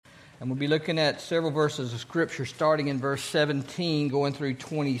And we'll be looking at several verses of Scripture, starting in verse 17, going through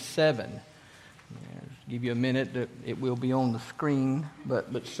 27. Give you a minute, it will be on the screen,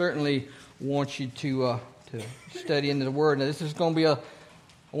 but certainly want you to study into the Word. Now this is going to be I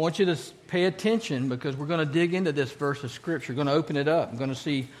want you to pay attention, because we're going to dig into this verse of Scripture. We're going to open it up. We're going to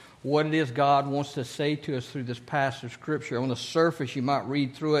see what it is God wants to say to us through this passage of Scripture. On the surface, you might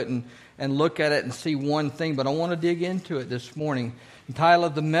read through it and look at it and see one thing, but I want to dig into it this morning. The title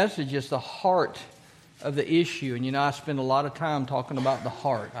of the message is The Heart of the Issue. And I spend a lot of time talking about the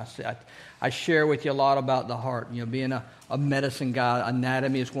heart. I share with you a lot about the heart. Being a medicine guy,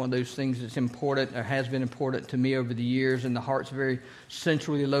 anatomy is one of those things that's important, or has been important to me over the years, and the heart's very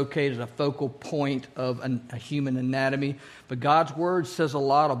centrally located, a focal point of a human anatomy. But God's Word says a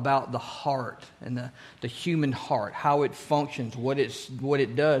lot about the heart and the human heart, how it functions, what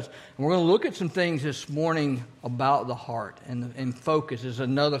it does. And we're going to look at some things this morning about the heart, and focus is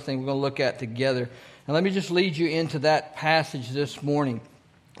another thing we're going to look at together. And let me just lead you into that passage this morning.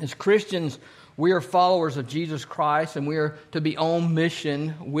 As Christians, we are followers of Jesus Christ, and we are to be on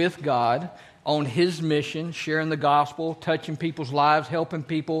mission with God, on His mission, sharing the gospel, touching people's lives, helping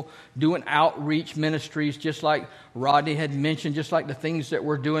people, doing outreach ministries, just like Rodney had mentioned, just like the things that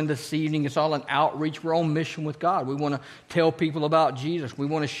we're doing this evening. It's all an outreach. We're on mission with God. We want to tell people about Jesus. We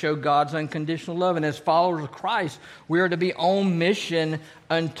want to show God's unconditional love. And as followers of Christ, we are to be on mission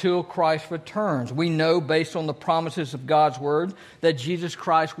until Christ returns. We know, based on the promises of God's Word, that Jesus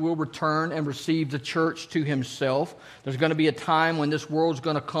Christ will return and receive the church to Himself. There's going to be a time when this world's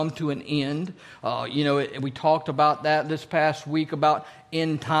going to come to an end. We talked about that this past week, about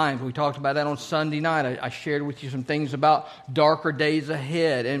end times. We talked about that on Sunday night. I shared with you some things about darker days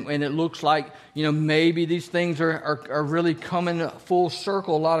ahead, and it looks like maybe these things are really coming full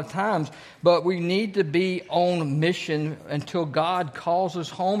circle a lot of times. But we need to be on mission until God calls us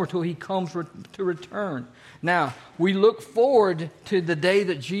home, or till He comes to return. Now, we look forward to the day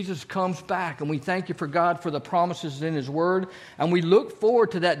that Jesus comes back, and we thank you for God for the promises in His Word, and we look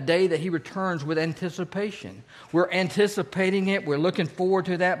forward to that day that He returns with anticipation. We're anticipating it. We're looking forward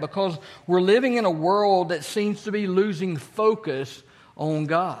to that, because we're living in a world that seems to be losing focus on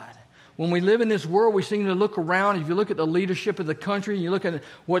God. When we live in this world, we seem to look around. If you look at the leadership of the country, and you look at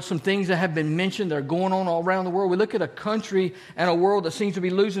what some things that have been mentioned that are going on all around the world, we look at a country and a world that seems to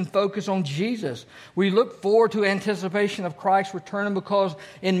be losing focus on Jesus. We look forward to anticipation of Christ returning, because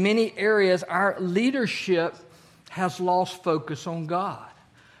in many areas our leadership has lost focus on God.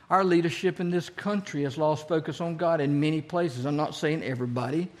 Our leadership in this country has lost focus on God in many places. I'm not saying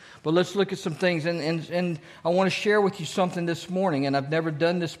everybody, but let's look at some things. And I want to share with you something this morning, and I've never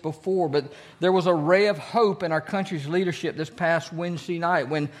done this before, but there was a ray of hope in our country's leadership this past Wednesday night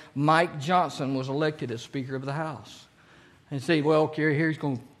when Mike Johnson was elected as Speaker of the House. And you say, well, Kerry, here he's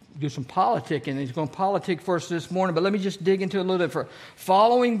going to do some politicking, and he's going to politic for us this morning, but let me just dig into it a little bit.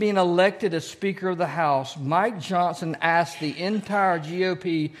 Following being elected as Speaker of the House, Mike Johnson asked the entire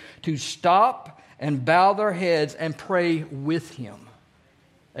GOP to stop and bow their heads and pray with him.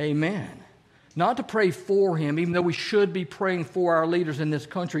 Amen. Not to pray for him, even though we should be praying for our leaders in this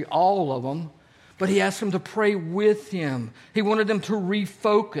country, all of them, but he asked them to pray with him. He wanted them to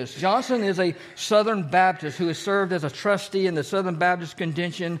refocus. Johnson is a Southern Baptist who has served as a trustee in the Southern Baptist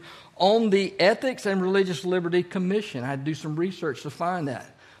Convention on the Ethics and Religious Liberty Commission. I had to do some research to find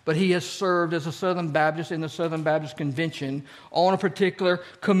that. But he has served as a Southern Baptist in the Southern Baptist Convention on a particular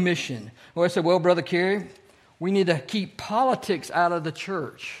commission. Well, I said, well, Brother Kerry, we need to keep politics out of the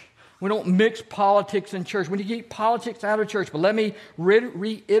church. We don't mix politics in church. We need to keep politics out of church. But let me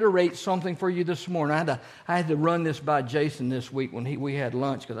reiterate something for you this morning. I had to run this by Jason this week when we had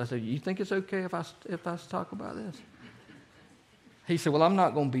lunch, because I said, you think it's okay if I talk about this? He said, well, I'm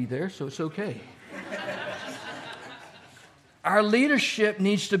not going to be there, so it's okay. Our leadership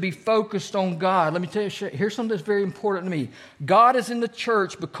needs to be focused on God. Let me tell you, here's something that's very important to me. God is in the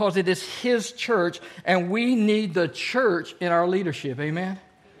church because it is His church, and we need the church in our leadership. Amen?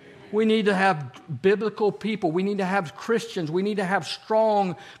 We need to have biblical people. We need to have Christians. We need to have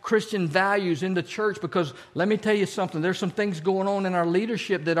strong Christian values in the church, because let me tell you something. There's some things going on in our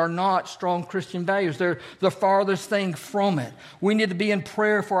leadership that are not strong Christian values. They're the farthest thing from it. We need to be in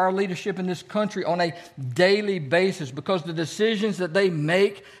prayer for our leadership in this country on a daily basis, because the decisions that they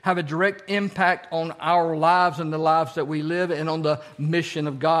make have a direct impact on our lives and the lives that we live, and on the mission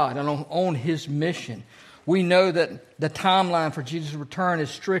of God and on His mission. We know that the timeline for Jesus' return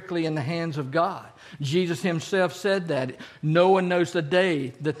is strictly in the hands of God. Jesus Himself said that. No one knows the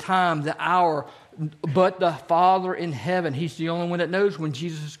day, the time, the hour but the Father in heaven. He's the only one that knows when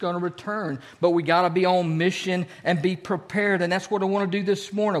Jesus is going to return. But we got to be on mission and be prepared. And that's what I want to do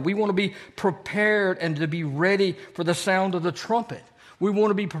this morning. We want to be prepared and to be ready for the sound of the trumpet. We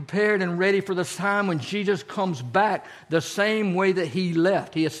want to be prepared and ready for the time when Jesus comes back the same way that He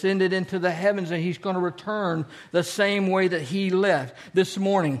left. He ascended into the heavens and He's going to return the same way that He left. This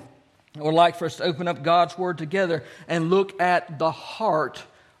morning, I would like for us to open up God's Word together and look at the heart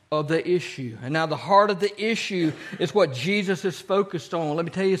of the issue. And now the heart of the issue is what Jesus is focused on. Let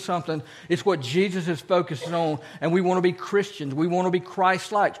me tell you something. It's what Jesus is focused on. And we want to be Christians. We want to be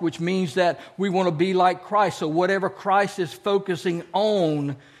Christ-like, which means that we want to be like Christ. So whatever Christ is focusing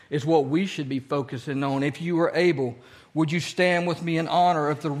on is what we should be focusing on. If you are able, would you stand with me in honor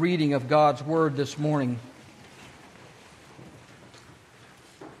of the reading of God's Word this morning?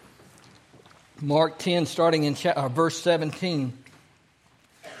 Mark 10, starting in verse 17.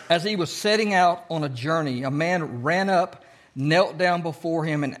 As he was setting out on a journey, a man ran up, knelt down before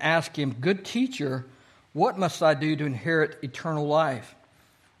him, and asked him, "Good teacher, what must I do to inherit eternal life?"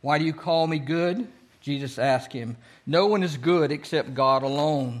 "Why do you call me good?" Jesus asked him. "No one is good except God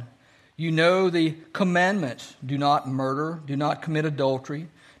alone. You know the commandments. Do not murder, do not commit adultery,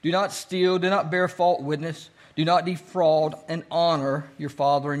 do not steal, do not bear false witness, do not defraud, and honor your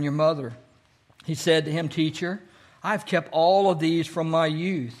father and your mother." He said to him, "Teacher, I've kept all of these from my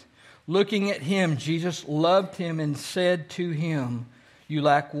youth." Looking at him, Jesus loved him and said to him, "You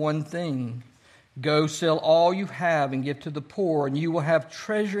lack one thing. Go sell all you have and give to the poor, and you will have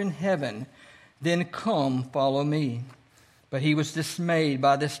treasure in heaven. Then come, follow me." But he was dismayed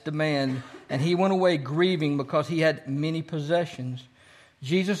by this demand, and he went away grieving because he had many possessions.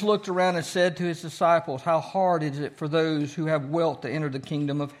 Jesus looked around and said to his disciples, "How hard is it for those who have wealth to enter the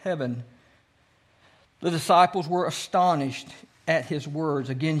kingdom of heaven?" The disciples were astonished at his words.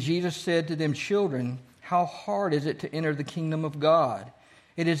 Again, Jesus said to them, "Children, how hard is it to enter the kingdom of God?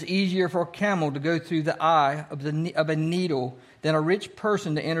 It is easier for a camel to go through the eye of a needle than a rich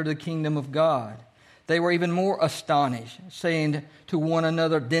person to enter the kingdom of God." They were even more astonished, saying to one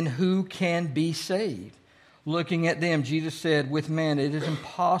another, "Then who can be saved?" Looking at them, Jesus said, "With man it is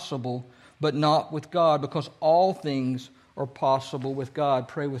impossible, but not with God, because all things are possible with God."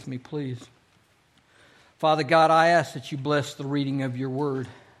 Pray with me, please. Father God, I ask that you bless the reading of your word.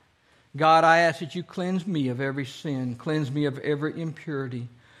 God, I ask that you cleanse me of every sin, cleanse me of every impurity.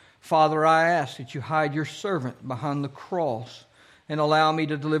 Father, I ask that you hide your servant behind the cross and allow me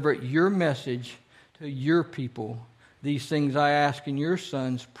to deliver your message to your people. These things I ask in your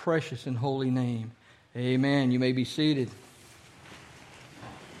Son's precious and holy name. Amen. You may be seated.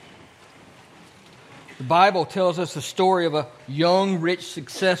 The Bible tells us the story of a young, rich,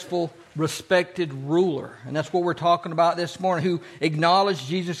 successful, respected ruler. And that's what we're talking about this morning, who acknowledged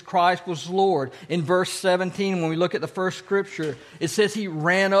Jesus Christ was Lord. In verse 17, when we look at the first scripture, it says he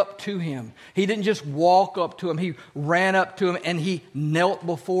ran up to him. He didn't just walk up to him. He ran up to him and he knelt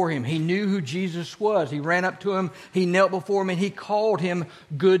before him. He knew who Jesus was. He ran up to him, he knelt before him, and he called him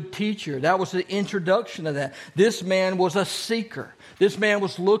good teacher. That was the introduction of that. This man was a seeker. This man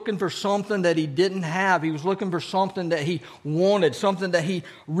was looking for something that he didn't have. He was looking for something that he wanted, something that he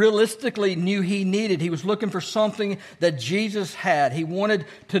realistically knew he needed. He was looking for something that Jesus had. He wanted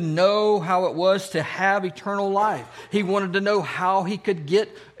to know how it was to have eternal life. He wanted to know how he could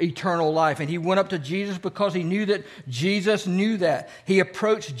get eternal life. And he went up to Jesus because he knew that Jesus knew that. He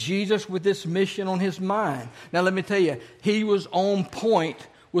approached Jesus with this mission on his mind. Now let me tell you, he was on point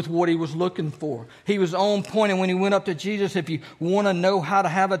with what he was looking for. He was on point, and when he went up to Jesus, if you want to know how to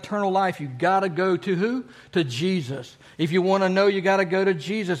have eternal life, you got to go to who? To Jesus. If you want to know, you got to go to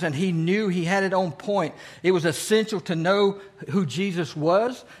Jesus, and he knew he had it on point. It was essential to know who Jesus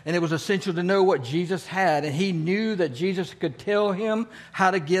was, and it was essential to know what Jesus had, and he knew that Jesus could tell him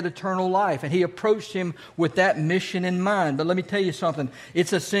how to get eternal life, and he approached him with that mission in mind. But let me tell you something.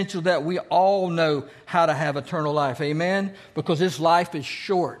 It's essential that we all know how to have eternal life. Amen? Because this life is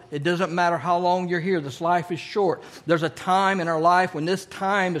short. It doesn't matter how long you're here. This life is short. There's a time in our life when this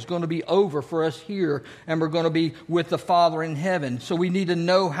time is going to be over for us here, and we're going to be with the Father in heaven. So we need to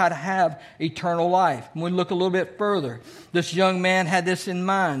know how to have eternal life. When we look a little bit further, this young man had this in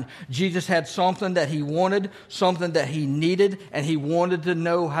mind. Jesus had something that he wanted, something that he needed, and he wanted to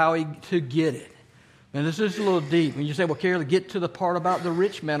know how to get it. And this is a little deep. And you say, well, Carol, get to the part about the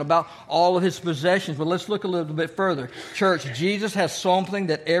rich man, about all of his possessions. But let's look a little bit further. Church, Jesus has something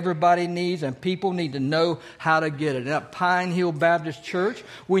that everybody needs, and people need to know how to get it. And at Pine Hill Baptist Church,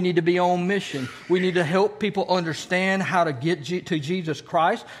 we need to be on mission. We need to help people understand how to get to Jesus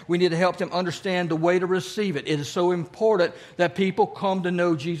Christ. We need to help them understand the way to receive it. It is so important that people come to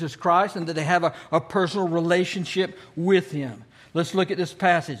know Jesus Christ and that they have a personal relationship with Him. Let's look at this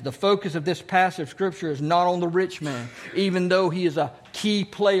passage. The focus of this passage of Scripture is not on the rich man, even though he is a key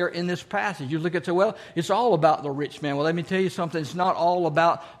player in this passage. You look at it and say, well, it's all about the rich man. Well, let me tell you something. It's not all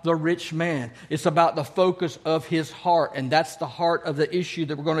about the rich man. It's about the focus of his heart, and that's the heart of the issue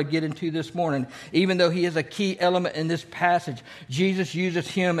that we're going to get into this morning. Even though he is a key element in this passage, Jesus uses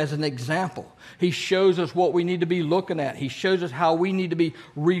him as an example. He shows us what we need to be looking at. He shows us how we need to be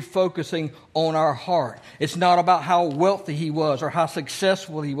refocusing on our heart. It's not about how wealthy he was or how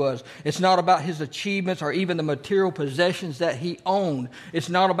successful he was. It's not about his achievements or even the material possessions that he owned. It's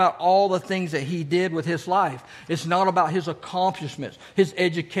not about all the things that he did with his life. It's not about his accomplishments, his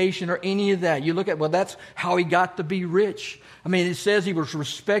education, or any of that. You look at, well, that's how he got to be rich. I mean, it says he was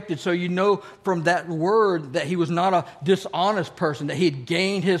respected, so you know from that word that he was not a dishonest person, that he had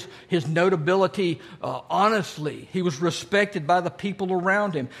gained his notability honestly. He was respected by the people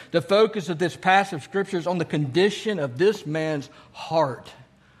around him. The focus of this passage of Scripture is on the condition of this man's heart.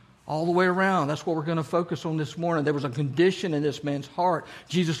 All the way around. That's what we're going to focus on this morning. There was a condition in this man's heart.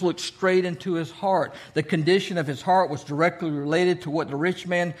 Jesus looked straight into his heart. The condition of his heart was directly related to what the rich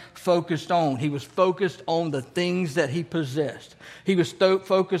man focused on. He was focused on the things that he possessed. He was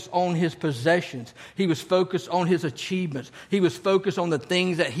focused on his possessions. He was focused on his achievements. He was focused on the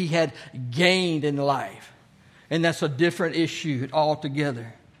things that he had gained in life. And that's a different issue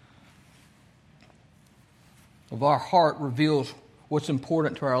altogether. Of our heart reveals what's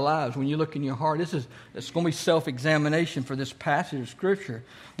important to our lives. When you look in your heart, it's going to be self-examination for this passage of Scripture.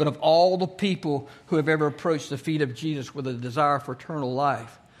 But of all the people who have ever approached the feet of Jesus with a desire for eternal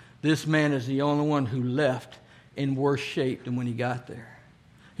life, this man is the only one who left in worse shape than when he got there.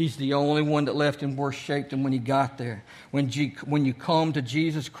 He's the only one that left in worse shape than when he got there. When you come to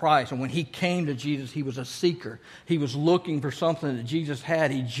Jesus Christ, and when he came to Jesus, he was a seeker. He was looking for something that Jesus had.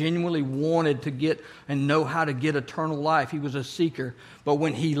 He genuinely wanted to get and know how to get eternal life. He was a seeker. But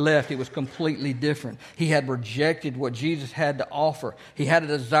when he left, it was completely different. He had rejected what Jesus had to offer. He had a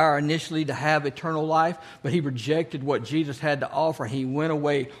desire initially to have eternal life, but he rejected what Jesus had to offer. He went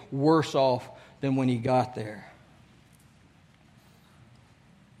away worse off than when he got there.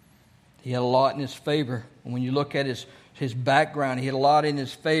 He had a lot in his favor. And when you look at his background, he had a lot in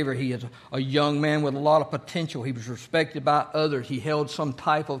his favor. He is a young man with a lot of potential. He was respected by others. He held some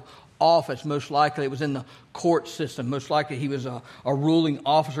type of office. Most likely it was in the court system. Most likely he was a ruling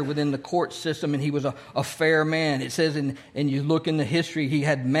officer within the court system, and he was a fair man. It says, and you look in the history, he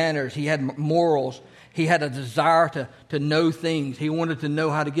had manners. He had morals. He had a desire to know things. He wanted to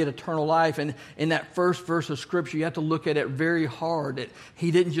know how to get eternal life. And in that first verse of Scripture, you have to look at it very hard. That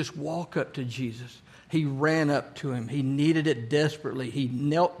he didn't just walk up to Jesus. He ran up to him. He needed it desperately. He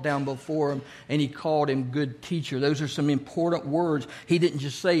knelt down before him, and he called him good teacher. Those are some important words. He didn't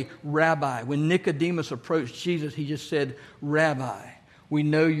just say rabbi. When Nicodemus approached Jesus, he just said, Rabbi. We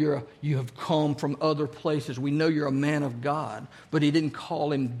know you have come from other places. We know you're a man of God. But he didn't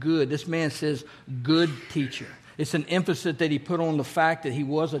call him good. This man says, good teacher. It's an emphasis that he put on the fact that he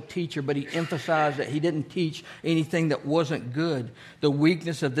was a teacher, but he emphasized that he didn't teach anything that wasn't good. The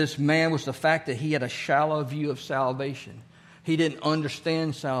weakness of this man was the fact that he had a shallow view of salvation. He didn't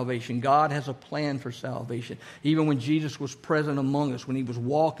understand salvation. God has a plan for salvation. Even when Jesus was present among us, when he was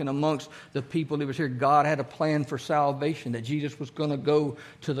walking amongst the people that was here, God had a plan for salvation, that Jesus was going to go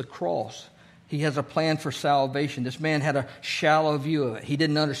to the cross. He has a plan for salvation. This man had a shallow view of it. He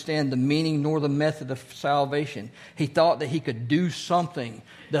didn't understand the meaning nor the method of salvation. He thought that he could do something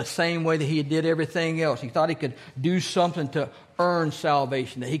the same way that he did everything else. He thought he could do something to earn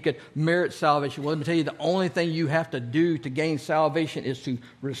salvation, that he could merit salvation. Well, let me tell you, the only thing you have to do to gain salvation is to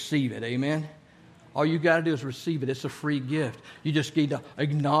receive it. Amen? All you got to do is receive it. It's a free gift. You just need to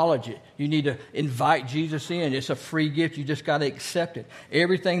acknowledge it. You need to invite Jesus in. It's a free gift. You just got to accept it.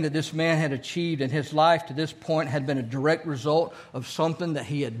 Everything that this man had achieved in his life to this point had been a direct result of something that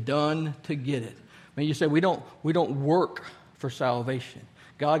he had done to get it. I mean, you say we don't work for salvation.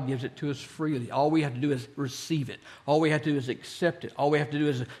 God gives it to us freely. All we have to do is receive it. All we have to do is accept it. All we have to do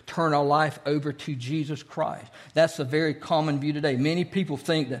is turn our life over to Jesus Christ. That's a very common view today. Many people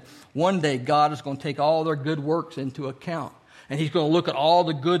think that one day God is going to take all their good works into account. And he's going to look at all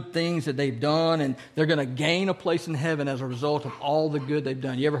the good things that they've done, and they're going to gain a place in heaven as a result of all the good they've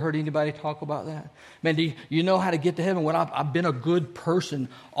done. You ever heard anybody talk about that? Man, do you know how to get to heaven? Well, I've been a good person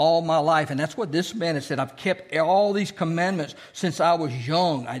all my life. And that's what this man has said. I've kept all these commandments since I was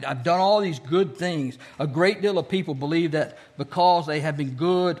young. I've done all these good things. A great deal of people believe that because they have been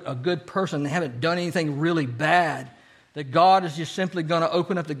a good person, they haven't done anything really bad, that God is just simply going to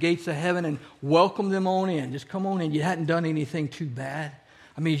open up the gates of heaven and welcome them on in. Just come on in. You hadn't done anything too bad.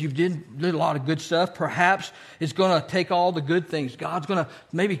 I mean, you did a lot of good stuff. Perhaps it's going to take all the good things. God's going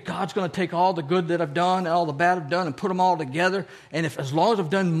to take all the good that I've done and all the bad I've done and put them all together. And as long as I've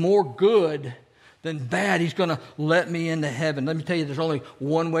done more good than bad, He's going to let me into heaven. Let me tell you, there's only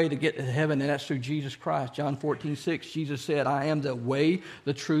one way to get to heaven, and that's through Jesus Christ. John 14:6, Jesus said, I am the way,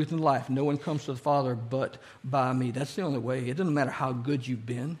 the truth, and life. No one comes to the Father but by me. That's the only way. It doesn't matter how good you've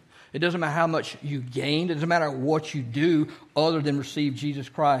been. It doesn't matter how much you gained. It doesn't matter what you do other than receive Jesus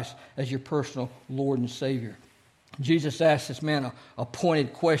Christ as your personal Lord and Savior. Jesus asked this man a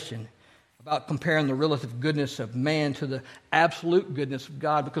pointed question about comparing the relative goodness of man to the absolute goodness of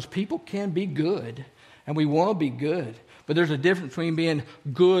God, because people can be good, and we want to be good. But there's a difference between being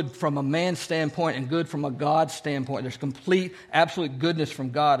good from a man's standpoint and good from a God standpoint. There's complete, absolute goodness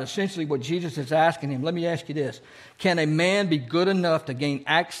from God. Essentially, what Jesus is asking him, let me ask you this. Can a man be good enough to gain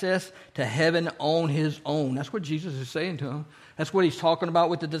access to heaven on his own? That's what Jesus is saying to him. That's what he's talking about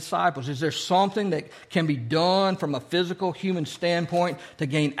with the disciples. Is there something that can be done from a physical, human standpoint to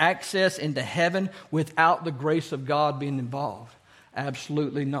gain access into heaven without the grace of God being involved?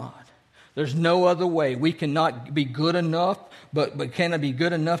 Absolutely not. There's no other way. We cannot be good enough, but can it be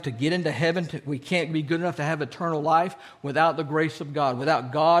good enough to get into heaven? We can't be good enough to have eternal life without the grace of God,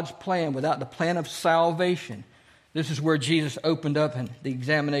 without God's plan, without the plan of salvation. This is where Jesus opened up the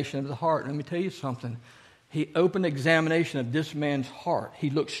examination of the heart. Let me tell you something. He opened the examination of this man's heart. He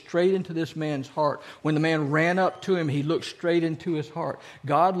looked straight into this man's heart. When the man ran up to him, he looked straight into his heart.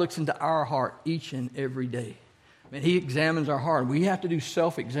 God looks into our heart each and every day. And He examines our heart. We have to do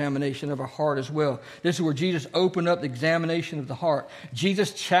self-examination of our heart as well. This is where Jesus opened up the examination of the heart.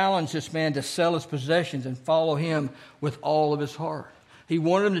 Jesus challenged this man to sell his possessions and follow Him with all of his heart. He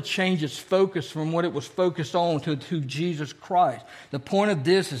wanted him to change his focus from what it was focused on to Jesus Christ. The point of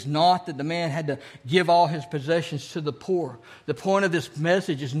this is not that the man had to give all his possessions to the poor. The point of this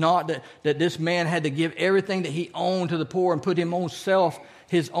message is not that this man had to give everything that he owned to the poor and put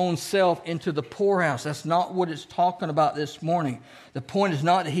his own self into the poorhouse. That's not what it's talking about this morning. The point is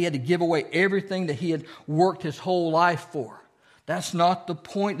not that he had to give away everything that he had worked his whole life for. That's not the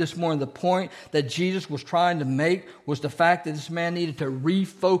point this morning. The point that Jesus was trying to make was the fact that this man needed to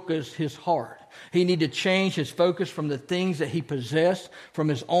refocus his heart. He needed to change his focus from the things that he possessed, from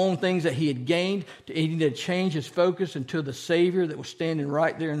his own things that he had gained. He needed to change his focus into the Savior that was standing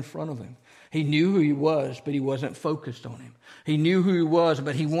right there in front of him. He knew who He was, but he wasn't focused on Him. He knew who He was,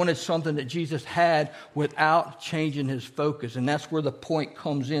 but he wanted something that Jesus had without changing his focus. And that's where the point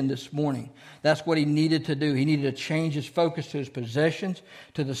comes in this morning. That's what he needed to do. He needed to change his focus to his possessions,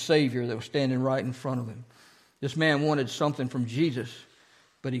 to the Savior that was standing right in front of him. This man wanted something from Jesus,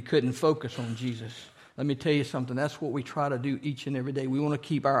 but he couldn't focus on Jesus. Let me tell you something. That's what we try to do each and every day. We want to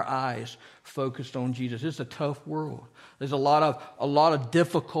keep our eyes focused on Jesus. It's a tough world. There's a lot of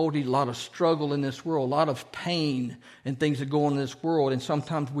difficulty, a lot of struggle in this world, a lot of pain and things that go on in this world. And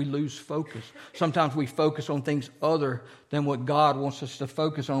sometimes we lose focus. Sometimes we focus on things other than what God wants us to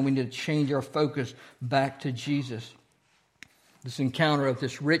focus on. We need to change our focus back to Jesus. This encounter of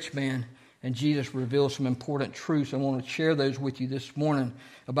this rich man and Jesus reveals some important truths. I want to share those with you this morning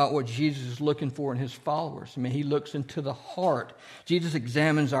about what Jesus is looking for in His followers. I mean, He looks into the heart. Jesus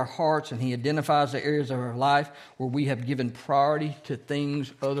examines our hearts, and He identifies the areas of our life where we have given priority to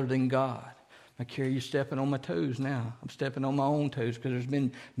things other than God. Now, Carrie, you're stepping on my toes now. I'm stepping on my own toes because there's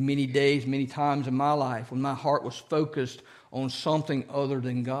been many days, many times in my life when my heart was focused on something other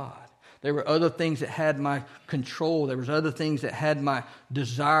than God. There were other things that had my control. There was other things that had my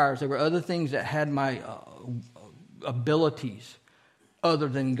desires. There were other things that had my abilities other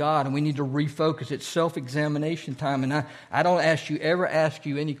than God. And we need to refocus. It's self-examination time. And I don't ever ask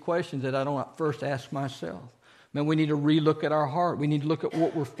you any questions that I don't first ask myself. Man, we need to relook at our heart. We need to look at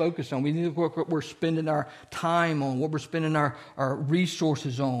what we're focused on. We need to look at what we're spending our time on, what we're spending our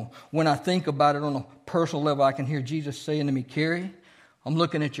resources on. When I think about it on a personal level, I can hear Jesus saying to me, Carrie, I'm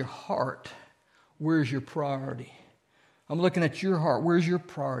looking at your heart. Where's your priority? I'm looking at your heart. Where's your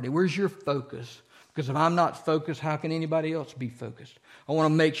priority? Where's your focus? Because if I'm not focused, how can anybody else be focused? I want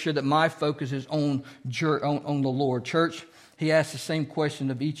to make sure that my focus is on the Lord. Church, He asked the same question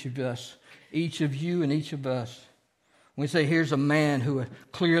of each of us, each of you and each of us. We say here's a man who was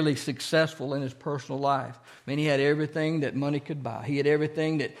clearly successful in his personal life. I mean, he had everything that money could buy. He had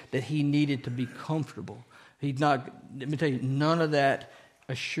everything that he needed to be comfortable. Let me tell you, none of that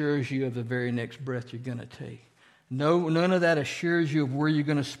assures you of the very next breath you're going to take. No, none of that assures you of where you're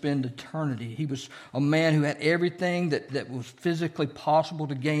going to spend eternity. He was a man who had everything that was physically possible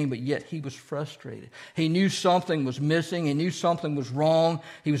to gain, but yet he was frustrated. He knew something was missing. He knew something was wrong.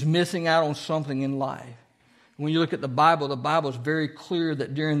 He was missing out on something in life. When you look at the Bible is very clear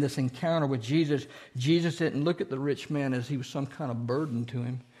that during this encounter with Jesus, Jesus didn't look at the rich man as he was some kind of burden to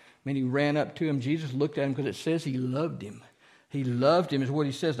him. I mean, he ran up to him. Jesus looked at him because it says he loved him. He loved him is what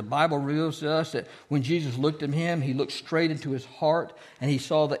he says. The Bible reveals to us that when Jesus looked at him, he looked straight into his heart and he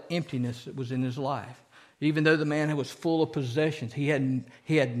saw the emptiness that was in his life. Even though the man was full of possessions, he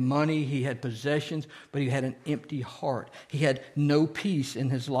had money, he had possessions, but he had an empty heart. He had no peace in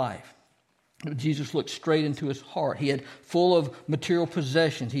his life. Jesus looked straight into his heart. He had full of material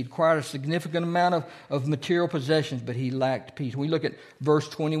possessions. He acquired a significant amount of material possessions, but he lacked peace. When we look at verse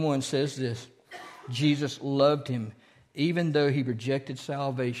 21, it says this: Jesus loved him, even though he rejected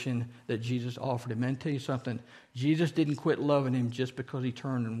salvation that Jesus offered him. And I'll tell you something, Jesus didn't quit loving him just because he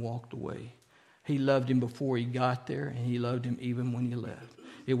turned and walked away. He loved him before he got there, and he loved him even when he left.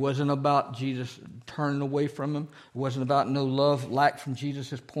 It wasn't about Jesus turning away from him. It wasn't about no love lack from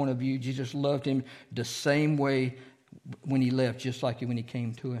Jesus' point of view. Jesus loved him the same way when he left, just like when he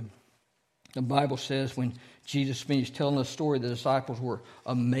came to him. The Bible says when Jesus finished telling the story, the disciples were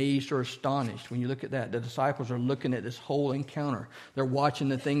amazed or astonished. When you look at that, the disciples are looking at this whole encounter. They're watching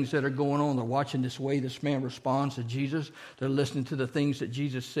the things that are going on. They're watching this way this man responds to Jesus. They're listening to the things that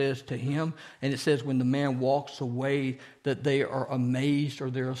Jesus says to him. And it says when the man walks away that they are amazed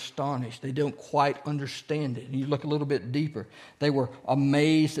or they're astonished. They don't quite understand it. And you look a little bit deeper. They were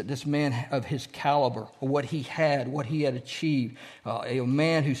amazed at this man of his caliber, or what he had achieved. A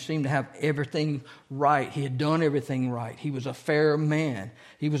man who seemed to have everything right. He had done everything right. He was a fair man.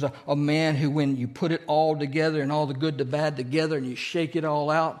 He was a man who, when you put it all together and all the good, the bad together, and you shake it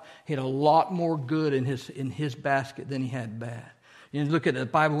all out, he had a lot more good in his basket than he had bad. You look at the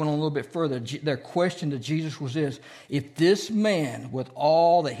Bible, went on a little bit further. Their question to Jesus was this: if this man, with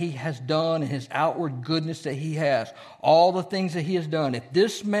all that he has done and his outward goodness that he has, all the things that he has done, if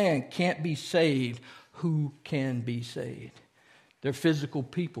this man can't be saved, who can be saved? They're physical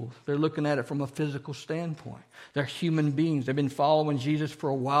people. They're looking at it from a physical standpoint. They're human beings. They've been following Jesus for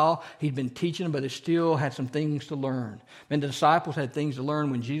a while. He'd been teaching them, but they still had some things to learn. And the disciples had things to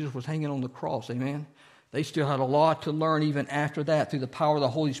learn when Jesus was hanging on the cross. Amen? They still had a lot to learn even after that. Through the power of the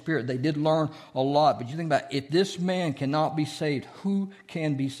Holy Spirit, they did learn a lot. But you think about it, if this man cannot be saved, who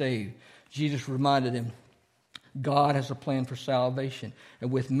can be saved? Jesus reminded them, God has a plan for salvation.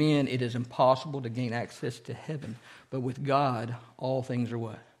 And with men, it is impossible to gain access to heaven. But with God, all things are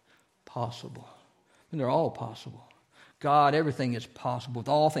what? Possible. And they're all possible. God, everything is possible. With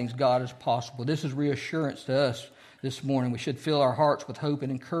all things, God is possible. This is reassurance to us this morning. We should fill our hearts with hope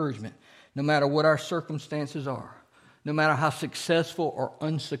and encouragement, no matter what our circumstances are. No matter how successful or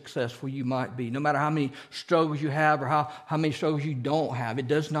unsuccessful you might be, no matter how many struggles you have or how many struggles you don't have, it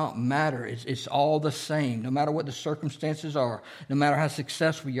does not matter. It's all the same. No matter what the circumstances are, no matter how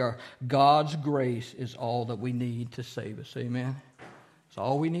successful you are, God's grace is all that we need to save us. Amen? So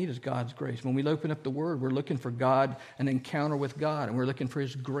all we need is God's grace. When we open up the Word, we're looking for God, an encounter with God, and we're looking for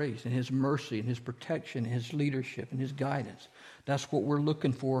His grace and His mercy and His protection and His leadership and His guidance. That's what we're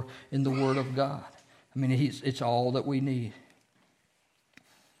looking for in the Word of God. I mean, it's all that we need.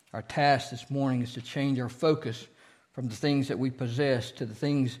 Our task this morning is to change our focus from the things that we possess to the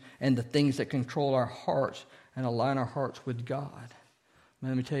things that control our hearts and align our hearts with God.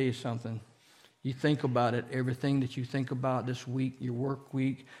 Man, let me tell you something. You think about it, everything that you think about this week, your work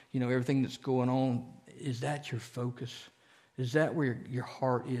week, everything that's going on, is that your focus? Is that where your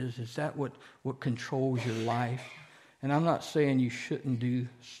heart is? Is that what controls your life? And I'm not saying you shouldn't do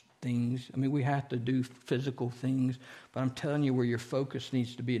things. I mean, we have to do physical things, but I'm telling you where your focus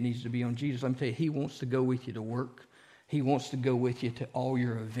needs to be. It needs to be on Jesus. Let me tell you, He wants to go with you to work. He wants to go with you to all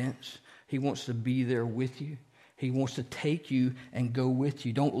your events. He wants to be there with you. He wants to take you and go with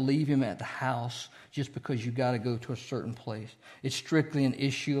you. Don't leave Him at the house just because you got to go to a certain place. It's strictly an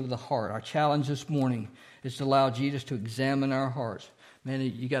issue of the heart. Our challenge this morning is to allow Jesus to examine our hearts. Man,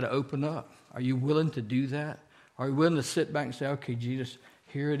 you got to open up. Are you willing to do that? Are you willing to sit back and say, okay, Jesus,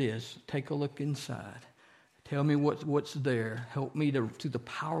 here it is. Take a look inside. Tell me what's there. Help me through the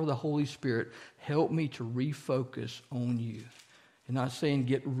power of the Holy Spirit, help me to refocus on you. And not saying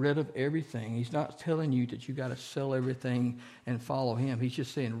get rid of everything. He's not telling you that you got to sell everything and follow Him. He's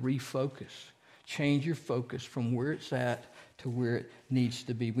just saying refocus. Change your focus from where it's at to where it needs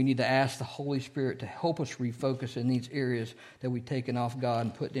to be. We need to ask the Holy Spirit to help us refocus in these areas that we've taken off God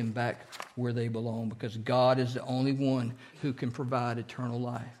and put them back where they belong, because God is the only one who can provide eternal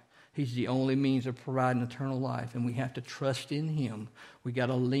life. He's the only means of providing eternal life, and we have to trust in Him. We got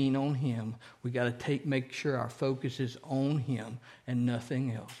to lean on Him. We got to make sure our focus is on Him and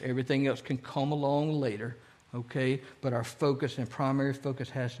nothing else. Everything else can come along later, okay? But our focus and primary focus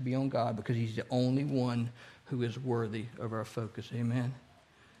has to be on God, because He's the only one who is worthy of our focus. Amen?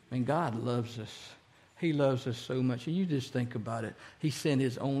 I mean, God loves us. He loves us so much. And you just think about it. He sent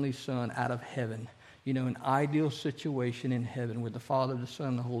His only Son out of heaven. You know, an ideal situation in heaven with the Father, the Son,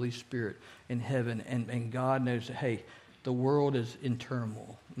 and the Holy Spirit in heaven. And God knows that, hey, the world is in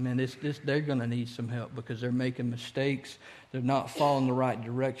turmoil. Man, they're going to need some help because they're making mistakes. They're not following the right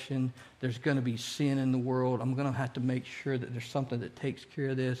direction. There's going to be sin in the world. I'm going to have to make sure that there's something that takes care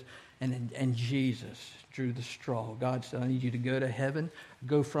of this. And Jesus drew the straw. God said, I need you to go to heaven,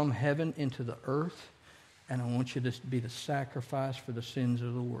 go from heaven into the earth, and I want you to be the sacrifice for the sins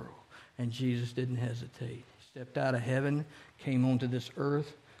of the world. And Jesus didn't hesitate. He stepped out of heaven, came onto this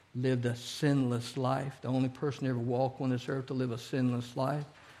earth, lived a sinless life. The only person to ever walk on this earth to live a sinless life.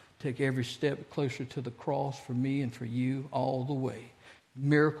 Take every step closer to the cross for me and for you all the way.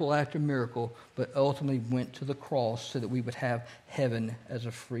 Miracle after miracle, but ultimately went to the cross so that we would have heaven as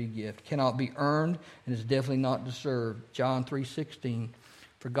a free gift. Cannot be earned and is definitely not deserved. John 3:16,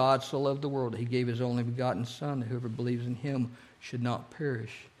 for God so loved the world that He gave His only begotten Son, that whoever believes in Him should not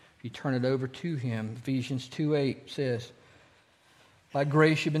perish. If you turn it over to Him, Ephesians 2:8 says, by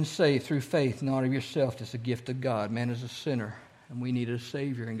grace you've been saved through faith, not of yourself. It's a gift of God. Man is a sinner, and we needed a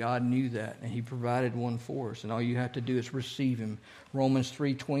Savior, and God knew that, and He provided one for us, and all you have to do is receive Him. Romans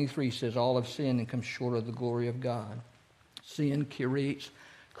 3:23 says, all have sinned and come short of the glory of God. Sin creates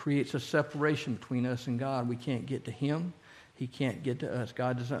a separation between us and God. We can't get to Him. He can't get to us.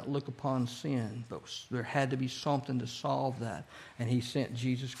 God doesn't look upon sin, but there had to be something to solve that, and He sent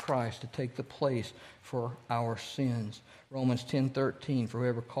Jesus Christ to take the place for our sins. Romans 10:13, for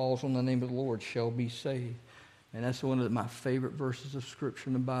whoever calls on the name of the Lord shall be saved. And that's one of my favorite verses of Scripture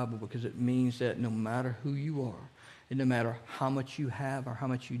in the Bible, because it means that no matter who you are, and no matter how much you have or how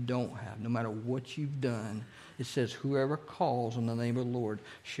much you don't have, no matter what you've done, it says whoever calls on the name of the Lord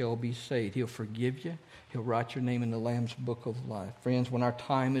shall be saved. He'll forgive you. He'll write your name in the Lamb's book of life. Friends, when our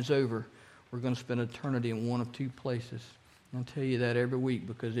time is over, we're going to spend eternity in one of two places. And I tell you that every week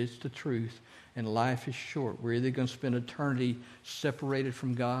because it's the truth, and life is short. We're either going to spend eternity separated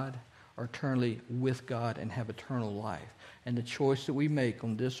from God or eternally with God and have eternal life. And the choice that we make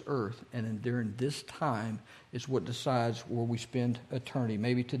on this earth and during this time is what decides where we spend eternity.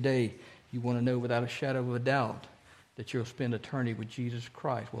 Maybe today you want to know without a shadow of a doubt that you'll spend eternity with Jesus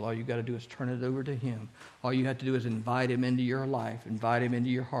Christ. Well, all you got to do is turn it over to Him. All you have to do is invite Him into your life, invite Him into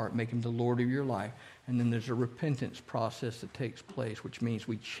your heart, make Him the Lord of your life. And then there's a repentance process that takes place, which means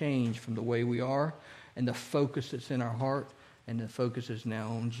we change from the way we are and the focus that's in our heart, and the focus is now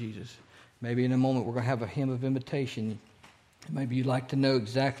on Jesus. Maybe in a moment we're going to have a hymn of invitation. Maybe you'd like to know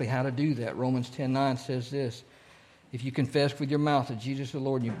exactly how to do that. Romans 10:9 says this, if you confess with your mouth that Jesus is the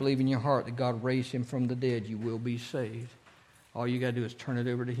Lord and you believe in your heart that God raised Him from the dead, you will be saved. All you got to do is turn it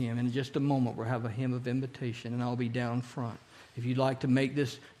over to Him. In just a moment, we'll have a hymn of invitation, and I'll be down front. If you'd like to make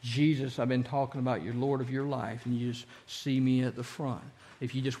this Jesus I've been talking about your Lord of your life, and you just see me at the front.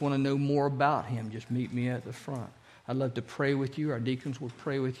 If you just want to know more about Him, just meet me at the front. I'd love to pray with you. Our deacons will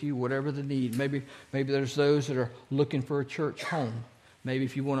pray with you, whatever the need. Maybe there's those that are looking for a church home. Maybe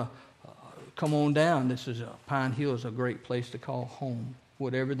if you want to come on down, Pine Hill is a great place to call home,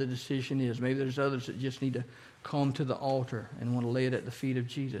 whatever the decision is. Maybe there's others that just need to come to the altar and want to lay it at the feet of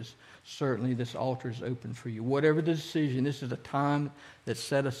Jesus. Certainly this altar is open for you. Whatever the decision, this is a time that's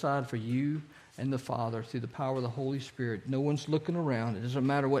set aside for you and the Father through the power of the Holy Spirit. No one's looking around. It doesn't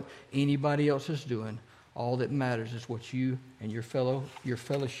matter what anybody else is doing. All that matters is what you and your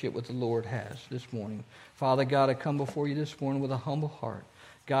fellowship with the Lord has this morning. Father God, I come before you this morning with a humble heart.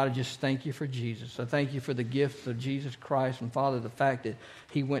 God, I just thank you for Jesus. I thank you for the gift of Jesus Christ. And Father, the fact that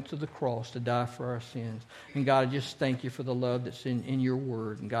He went to the cross to die for our sins. And God, I just thank you for the love that's in your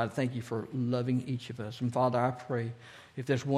word. And God, thank you for loving each of us. And Father, I pray if there's one